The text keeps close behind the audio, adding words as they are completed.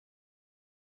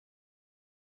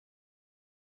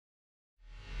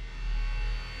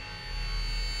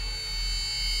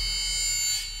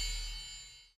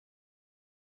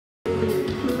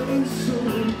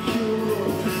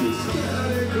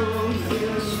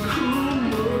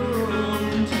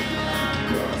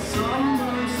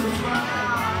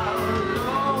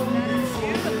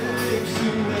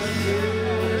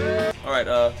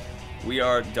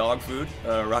are Dog Food,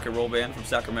 a rock and roll band from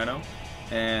Sacramento,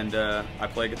 and I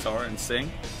play guitar and sing.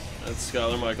 That's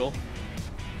Skylar Michael,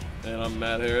 and I'm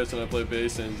Matt Harris, and I play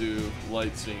bass and do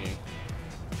light singing.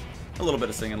 A little bit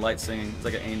of singing, light singing. It's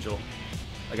like an angel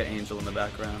in the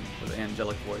background with an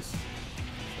angelic voice.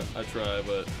 I try,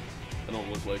 but I don't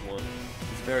look like one.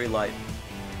 It's very light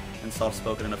and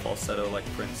soft-spoken in a falsetto like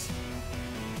Prince.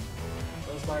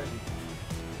 What inspires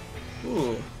you?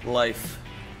 Ooh, life,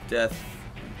 death,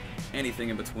 anything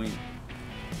in between.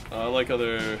 I like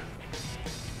other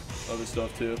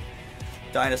stuff too.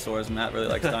 Dinosaurs. Matt really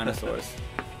likes dinosaurs.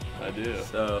 I do.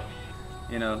 So,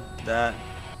 you know, that,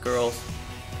 girls,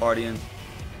 partying,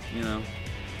 you know,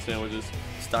 Sandwiches.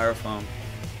 styrofoam.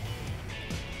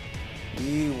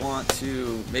 We want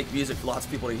to make music for lots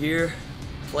of people to hear,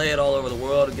 play it all over the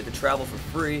world, and get to travel for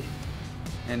free,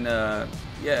 and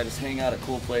yeah, just hang out at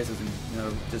cool places and, you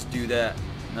know, just do that.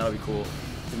 And that'll be cool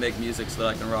to make music so that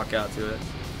I can rock out to it.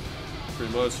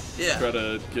 Pretty much. Yeah. Try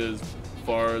to get as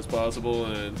far as possible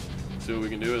and see what we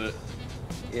can do with it.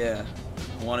 Yeah,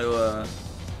 I want to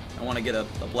get a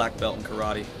black belt in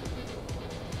karate.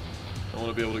 I want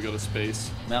to be able to go to space.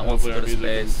 Matt wants to Hopefully go to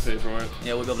our music space. can pay for it.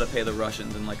 Yeah, we'll be able to pay the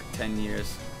Russians in like 10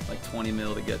 years, like 20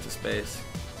 mil to get to space.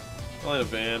 I like a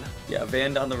van. Yeah,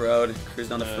 van down the road, cruise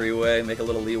down the Yeah. freeway, make a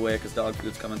little leeway because Dog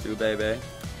Food's coming through, baby.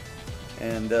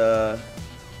 And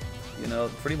you know,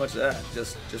 pretty much that.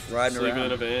 Just riding Sleeping around,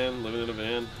 in a van, living in a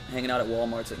van. hanging out at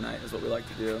Walmarts at night is what we like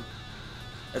to do.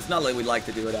 It's not like we like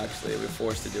to do it actually. We're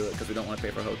forced to do it because we don't want to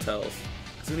pay for hotels.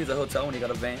 'Cause who needs a hotel when you got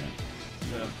a van?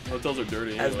 Yeah. Hotels are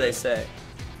dirty anyway. As they say,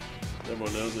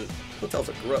 Everyone knows it. hotels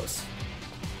are gross.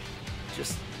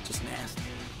 Just nasty.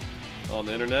 On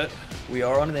the internet. We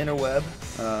are on the interweb.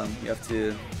 You have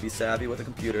to be savvy with a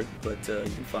computer, but you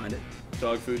can find it.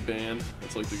 Dog food band.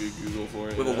 That's like the good Google for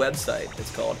it. We have a yeah. website.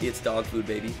 It's called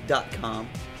itsdogfoodbaby.com,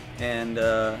 and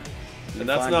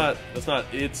that's not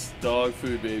it's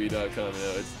dogfoodbaby.com. You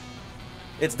know,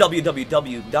 it's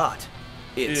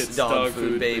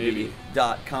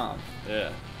www.itsdogfoodbaby.com. yeah.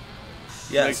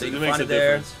 Yeah, so you can find a it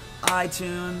there. difference.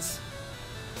 iTunes,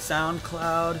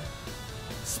 SoundCloud,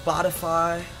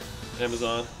 Spotify.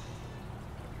 Amazon.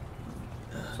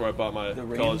 That's where I bought my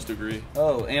college degree.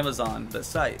 Oh, Amazon, the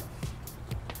site.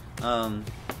 I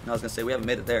was gonna say we haven't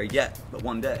made it there yet, but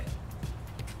one day.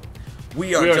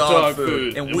 We are Dog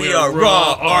Food, and we are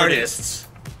raw artists.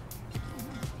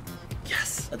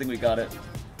 Yes, I think we got it.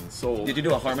 Sold. Did you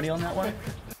do a harmony on that one?